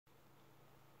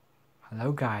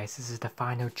Hello guys, this is the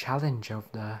final challenge of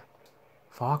the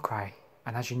Farcry,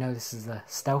 and as you know this is a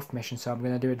stealth mission, so I'm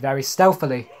going to do it very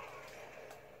stealthily.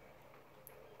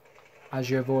 As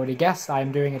you have already guessed, I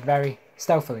am doing it very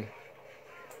stealthily.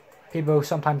 People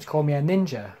sometimes call me a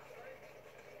ninja.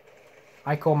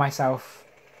 I call myself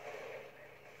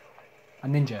a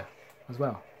ninja as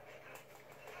well.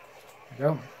 There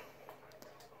we go.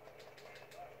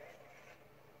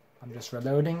 I'm just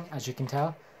reloading, as you can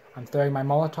tell. I'm throwing my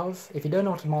Molotov. If you don't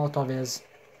know what a Molotov is,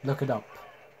 look it up.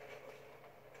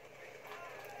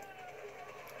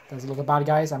 There's a lot of bad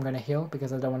guys. I'm going to heal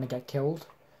because I don't want to get killed.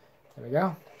 There we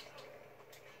go.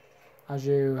 As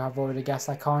you have already guessed,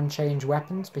 I can't change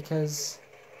weapons because,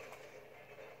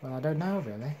 well, I don't know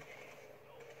really.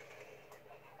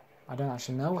 I don't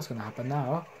actually know what's going to happen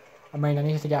now. I mean, I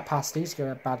need to get past these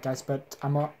bad guys, but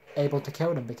I'm not able to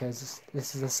kill them because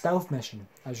this is a stealth mission,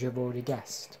 as you have already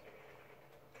guessed.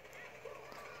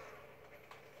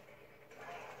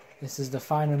 This is the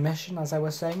final mission, as I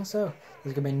was saying, so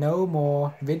there's going to be no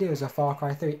more videos of Far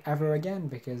Cry 3 ever again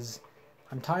because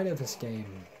I'm tired of this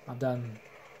game. I've done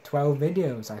 12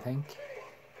 videos, I think.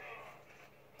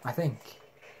 There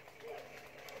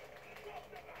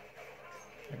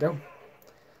we go.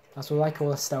 That's what I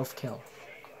call a stealth kill.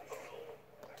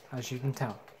 As you can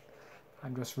tell.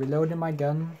 I'm just reloading my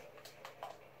gun.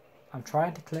 I'm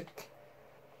trying to click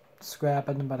the square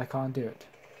button, but I can't do it.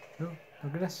 Oh,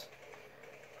 look at this.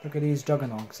 Look at these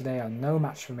juggernauts. They are no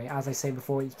match for me. As I say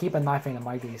before, you keep a knife in them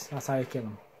like these. That's how you kill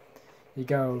them. You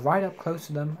go right up close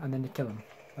to them and then you kill them.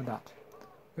 Like that.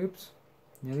 Oops.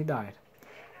 Nearly died.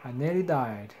 I nearly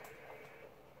died.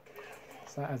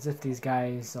 So as if these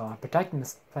guys are protecting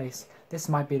this place. This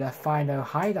might be their final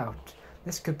hideout.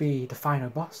 This could be the final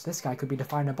boss. This guy could be the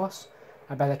final boss.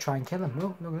 I better try and kill him.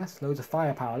 Oh, look at this. Loads of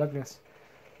firepower. Look at this.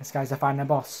 This guy's the final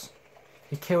boss.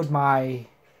 He killed my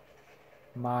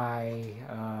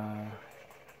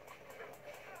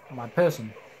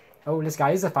person. Oh, this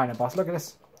guy is the final boss. Look at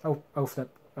this. Oh, flip.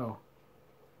 Oh.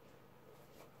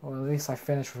 Well, at least I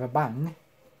finished with a bang.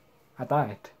 I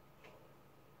died.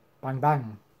 Bang,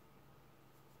 bang.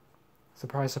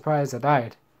 Surprise, surprise, I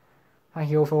died. Thank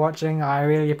you all for watching. I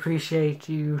really appreciate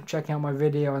you checking out my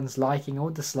video and liking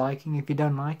or disliking if you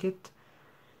don't like it.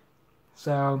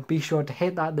 So be sure to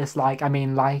hit that dislike,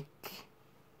 like.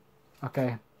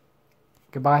 Okay.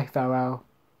 Goodbye, farewell.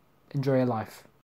 Enjoy your life.